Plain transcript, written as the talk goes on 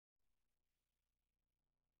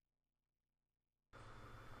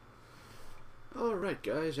Alright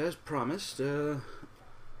guys, as promised, I'm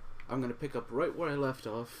going to pick up right where I left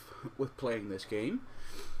off with playing this game.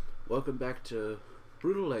 Welcome back to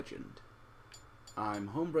Brutal Legend. I'm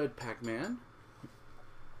HomeBredPacMan,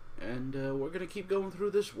 and we're going to keep going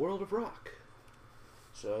through this world of rock.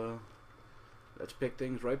 So, let's pick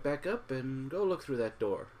things right back up and go look through that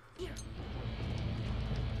door.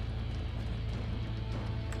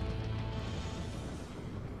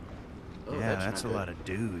 Oh, yeah, that's a lot of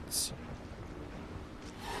dudes.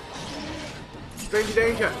 Stranger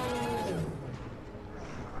danger!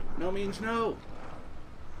 No means no.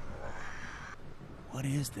 What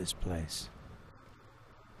is this place?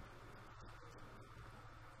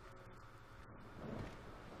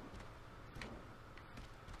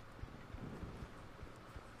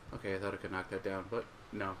 Okay, I thought I could knock that down, but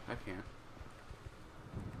no, I can't.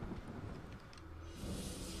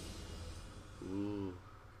 Ooh.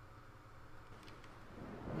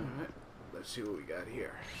 Alright, let's see what we got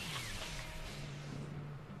here.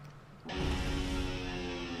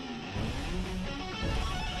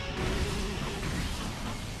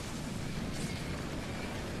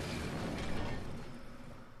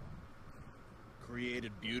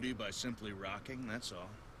 Created beauty by simply rocking, that's all.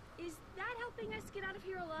 Is that helping us get out of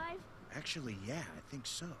here alive? Actually, yeah, I think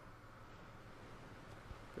so.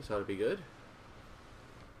 This ought to be good.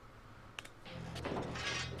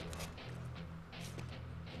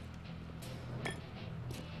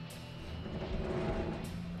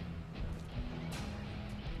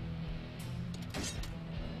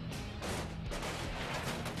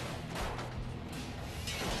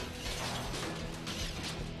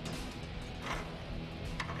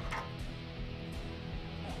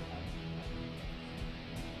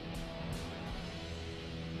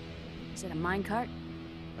 Is it a minecart?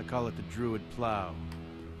 I call it the Druid Plow.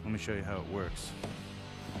 Let me show you how it works.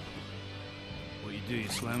 What you do, you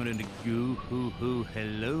slam it into goo, hoo, hoo,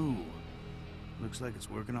 hello. Looks like it's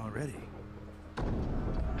working already.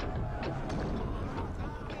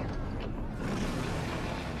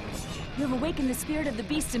 You have awakened the spirit of the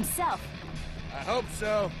beast himself. I hope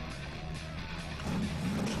so.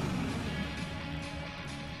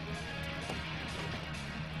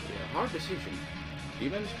 Yeah, hard decision.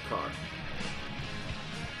 Demon's car.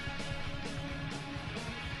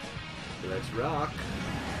 Let's rock.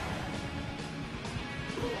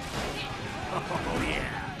 Oh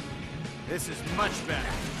yeah! This is much better.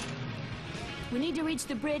 We need to reach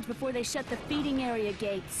the bridge before they shut the feeding area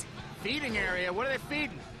gates. Feeding area? What are they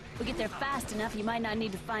feeding? If we get there fast enough, you might not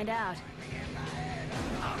need to find out.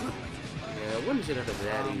 Yeah, when is it ever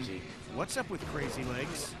that easy? What's up with Crazy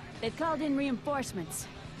Legs? They've called in reinforcements.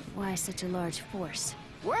 Why such a large force?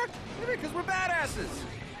 What? Maybe because we're badasses.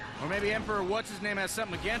 Or maybe Emperor What's-His-Name has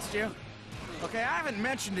something against you. Okay, I haven't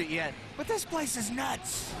mentioned it yet, but this place is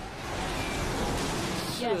nuts.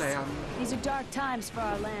 Yes, Slam. these are dark times for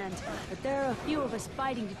our land, but there are a few of us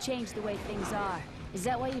fighting to change the way things are. Is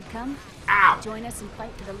that why you've come? Ow! Join us and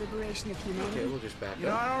fight for the liberation of humanity? Okay, we'll just back You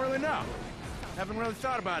know, up. I don't really know. Haven't really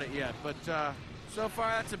thought about it yet, but so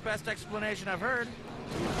far that's the best explanation I've heard.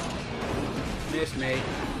 Missed me.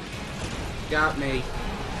 Got me.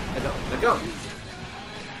 Let go. Let go.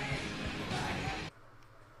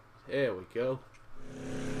 There we go.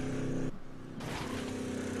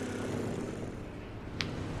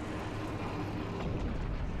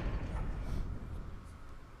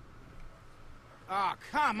 Oh,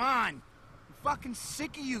 come on! I'm fucking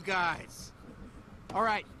sick of you guys. All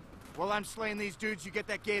right, while I'm slaying these dudes, you get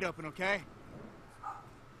that gate open, okay?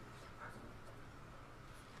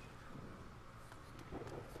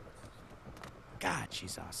 God,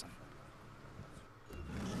 she's awesome.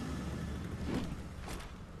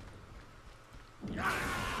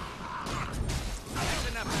 That's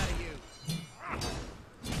enough out of you.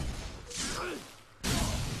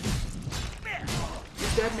 You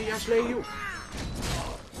stab me, I slay you.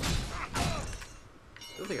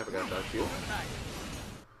 Don't think I forgot about you.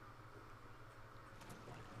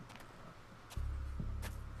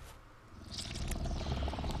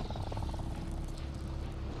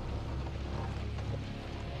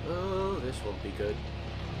 Oh, this won't be good.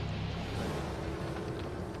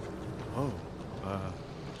 Oh,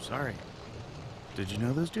 sorry. Did you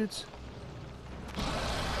know those dudes?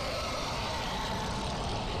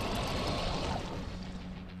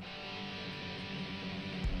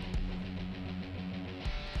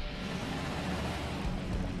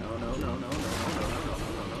 No, no, no, no, no, no, no, no, no,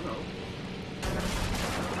 no, no, no.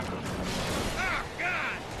 Oh,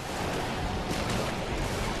 God!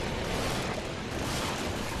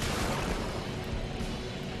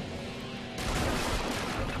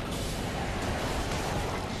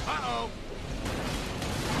 Uh-oh!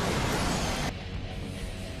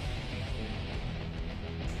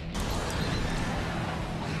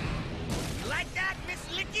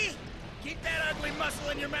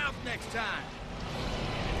 next time.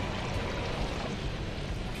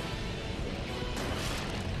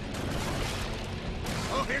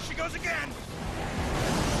 Oh, here she goes again.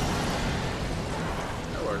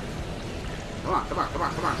 That worked. Come on, come on, come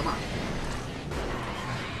on, come on, come on.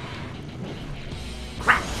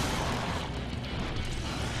 Crap!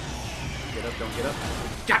 Get up, don't get up.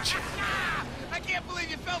 Gotcha! Ah, I can't believe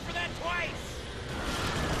you fell for that twice.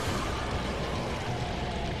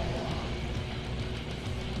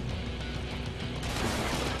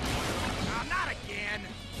 Oh, not again.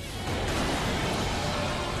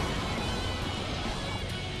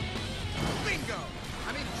 Bingo!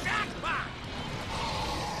 I mean, jackpot!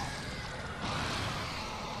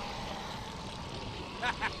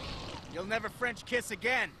 You'll never French kiss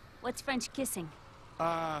again. What's French kissing?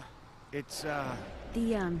 It's,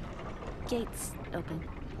 The, gate's open.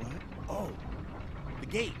 What? Oh, the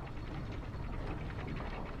gate.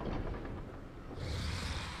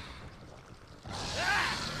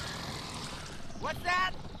 Ah! What's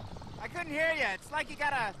that? I couldn't hear you. It's like you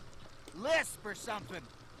got a lisp or something.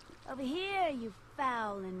 Over here, you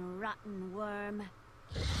foul and rotten worm.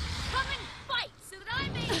 Come and fight so that I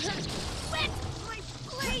may wet my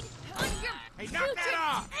blade on your Hey, knock that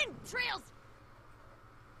off! entrails!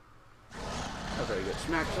 Not very good.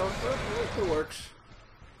 Smacks off, but it works.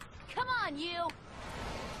 Come on, you!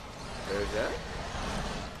 There's that.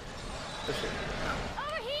 Let's see.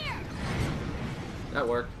 Over here! That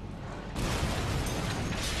worked.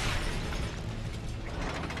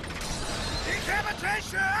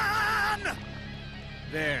 Decapitation!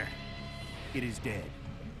 There. It is dead.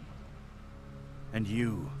 And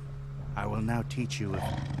you, I will now teach you if...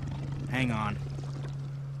 Hang on.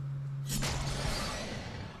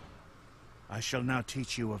 I shall now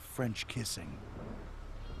teach you of French kissing.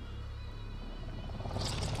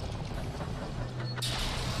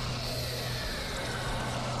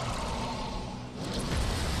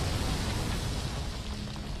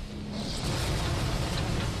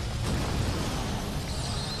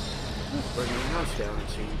 Burning the house down, it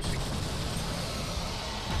seems.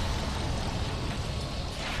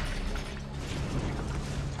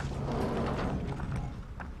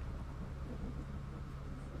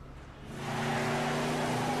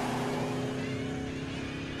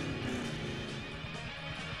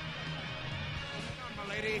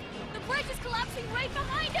 The bridge is collapsing right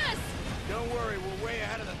behind us! Don't worry, we're way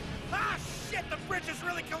ahead of the... Ah, shit! The bridge is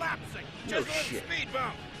really collapsing! No Just a little shit. speed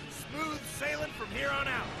bump! Smooth sailing from here on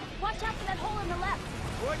out. Watch out for that hole on the left.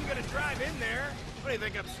 I wasn't gonna drive in there. What, do you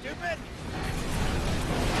think I'm stupid?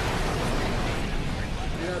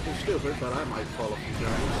 May not be stupid, but I might fall a few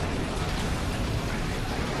times.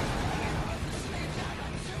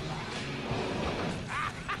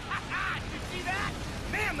 Did you see that?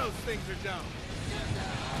 Man, those things are dumb.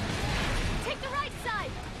 Take the right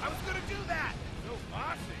side! I was gonna do that. So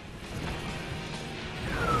bossy.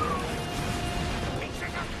 Hey,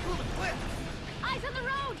 check out through the cliff. Eyes on the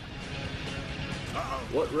road! Uh-oh.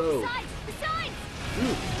 What road? Sides! The sides!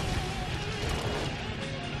 Ooh.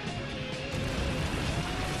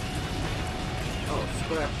 Oh,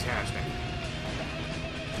 scraptastic.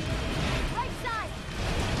 Right side!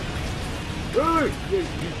 Hey!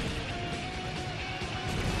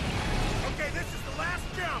 Okay, this is the last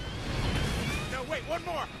jump. No, wait, one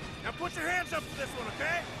more. Now put your hands up for this one,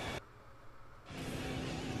 okay?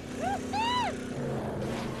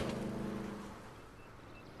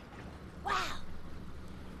 Wow!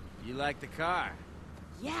 You like the car?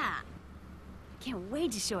 Yeah. Can't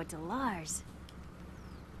wait to show it to Lars.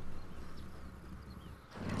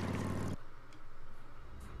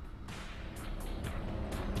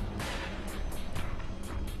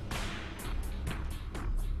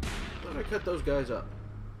 Thought I cut those guys up.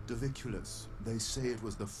 Diviculus, they say it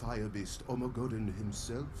was the fire beast Omogodon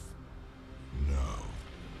himself? No.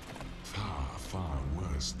 Far, far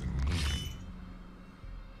worse than me.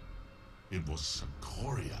 It was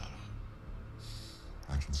Socoria.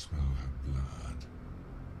 I can smell her blood.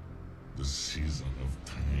 The season of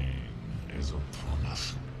pain is upon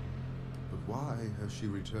us. But why has she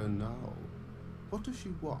returned now? What does she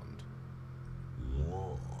want?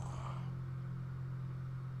 War.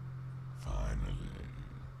 Finally.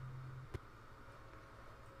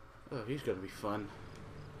 Oh, he's gonna be fun.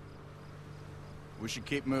 We should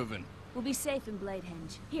keep moving. We'll be safe in Blade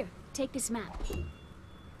Henge. Here, take this map.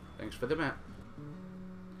 Thanks for the map.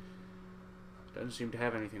 Doesn't seem to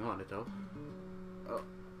have anything on it, though. Oh.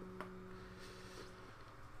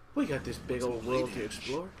 We got this big old world to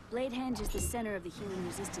explore. Blade Henge is the center of the human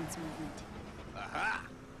resistance movement. Aha!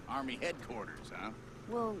 Army headquarters, huh?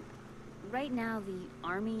 Well, right now the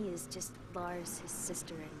army is just Lars, his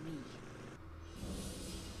sister, and me.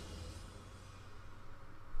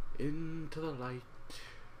 Into the light.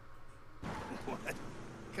 What?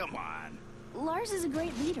 Come on. Lars is a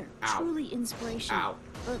great leader, Ow. truly inspirational. Ow.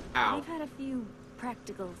 But Ow. we've had a few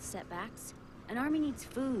practical setbacks. An army needs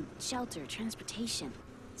food, shelter, transportation.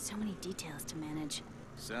 So many details to manage.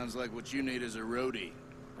 Sounds like what you need is a roadie.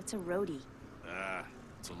 What's a roadie?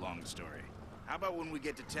 It's a long story. How about when we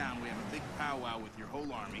get to town, we have a big powwow with your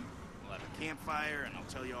whole army. We'll have a campfire, and I'll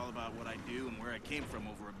tell you all about what I do and where I came from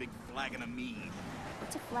over a big flagon of mead.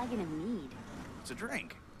 What's a flagon of mead? It's a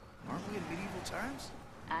drink. Aren't we in medieval times?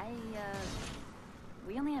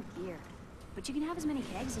 We only have beer. But you can have as many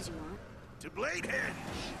kegs as you want. To Blade Henge!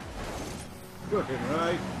 Looking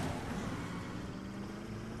right.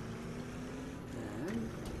 And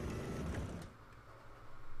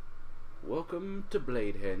welcome to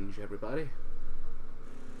Blade Henge, everybody.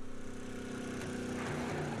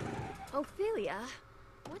 Ophelia,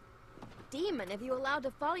 what demon have you allowed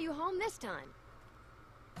to follow you home this time?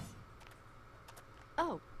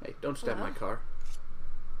 Oh. Hey, don't stab my car.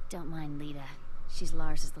 Don't mind Lita. She's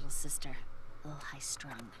Lars's little sister. A little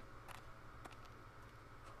high-strung.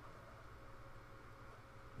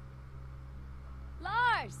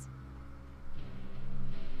 Lars!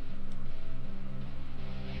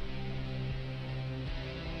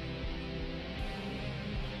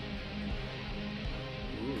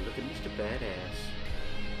 Ooh, look at Mr. Badass.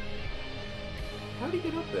 How'd he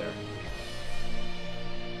get up there?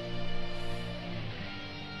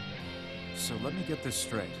 So let me get this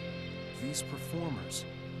straight. These performers,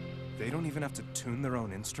 they don't even have to tune their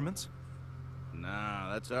own instruments?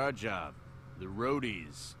 Nah, that's our job. The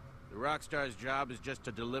roadies. The rock star's job is just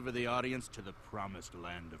to deliver the audience to the promised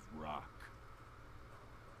land of rock.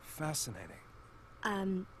 Fascinating.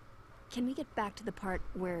 Can we get back to the part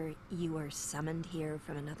where you were summoned here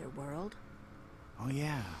from another world? Oh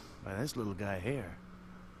yeah, by this little guy here.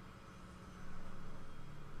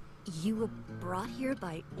 You were brought here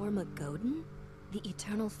by Ormagodon? The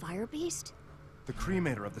eternal fire beast? The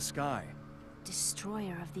cremator of the sky.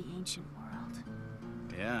 Destroyer of the ancient world.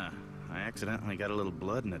 Yeah, I accidentally got a little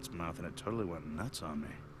blood in its mouth and it totally went nuts on me.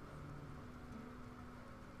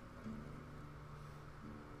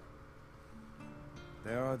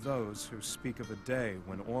 There are those who speak of a day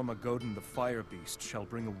when Ormagodon the fire beast shall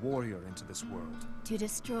bring a warrior into this world. To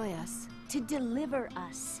destroy us. To deliver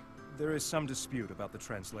us. There is some dispute about the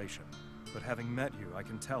translation, but having met you, I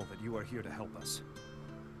can tell that you are here to help us.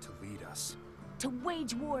 To lead us. To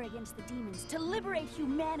wage war against the demons. To liberate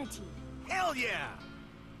humanity. Hell yeah!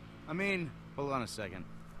 I mean, hold on a second.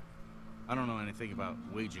 I don't know anything about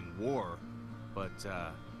waging war, but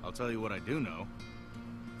I'll tell you what I do know.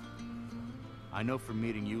 I know from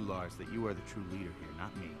meeting you, Lars, that you are the true leader here,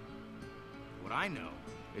 not me. What I know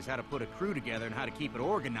is how to put a crew together and how to keep it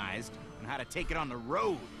organized and how to take it on the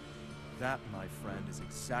road. That, my friend, is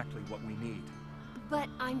exactly what we need. But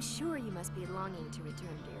I'm sure you must be longing to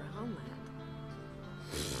return to your homeland.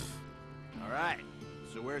 All right,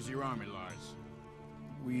 so where's your army, Lars?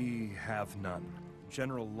 We have none.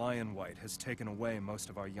 General Lionwhite has taken away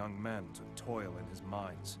most of our young men to toil in his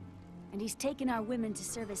mines. And he's taken our women to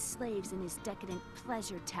serve as slaves in his decadent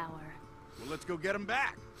pleasure tower. Well, let's go get him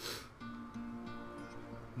back.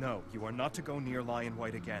 No, you are not to go near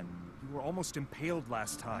Lionwhite again. You were almost impaled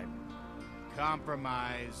last time.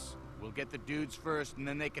 Compromise. We'll get the dudes first, and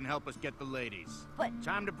then they can help us get the ladies. But...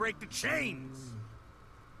 Time to break the chains!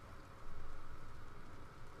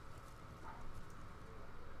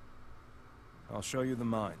 I'll show you the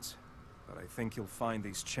mines, but I think you'll find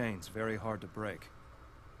these chains very hard to break.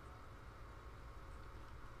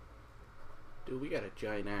 Dude, we got a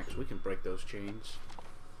giant axe. We can break those chains.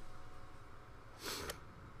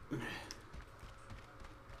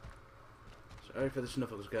 Sorry for the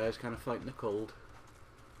sniffles, guys. Kind of fighting the cold.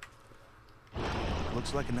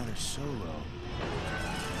 Looks like another solo.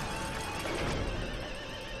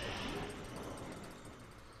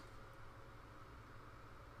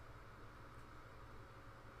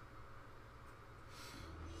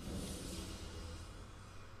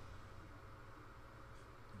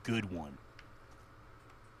 Good one.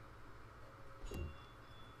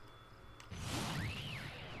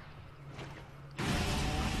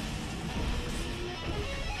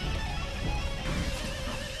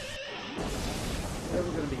 Yeah,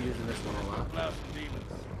 we're going to be using this one a lot. Clouds and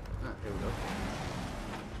demons. Ah, here we go.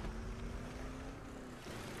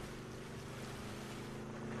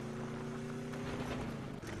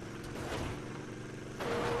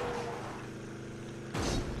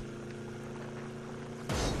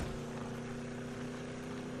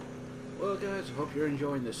 Well, guys, I hope you're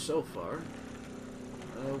enjoying this so far.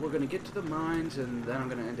 We're going to get to the mines, and then I'm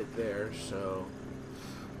going to end it there, so...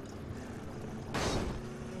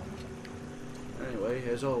 anyway,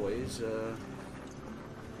 as always,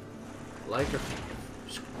 like or...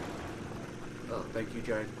 Oh, thank you,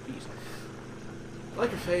 giant bees.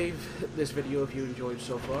 Like or fave this video if you enjoyed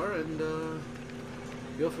so far, and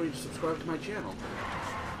feel free to subscribe to my channel.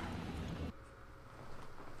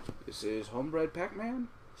 This is HomeBredPacMan,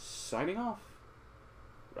 signing off.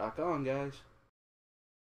 Rock on, guys.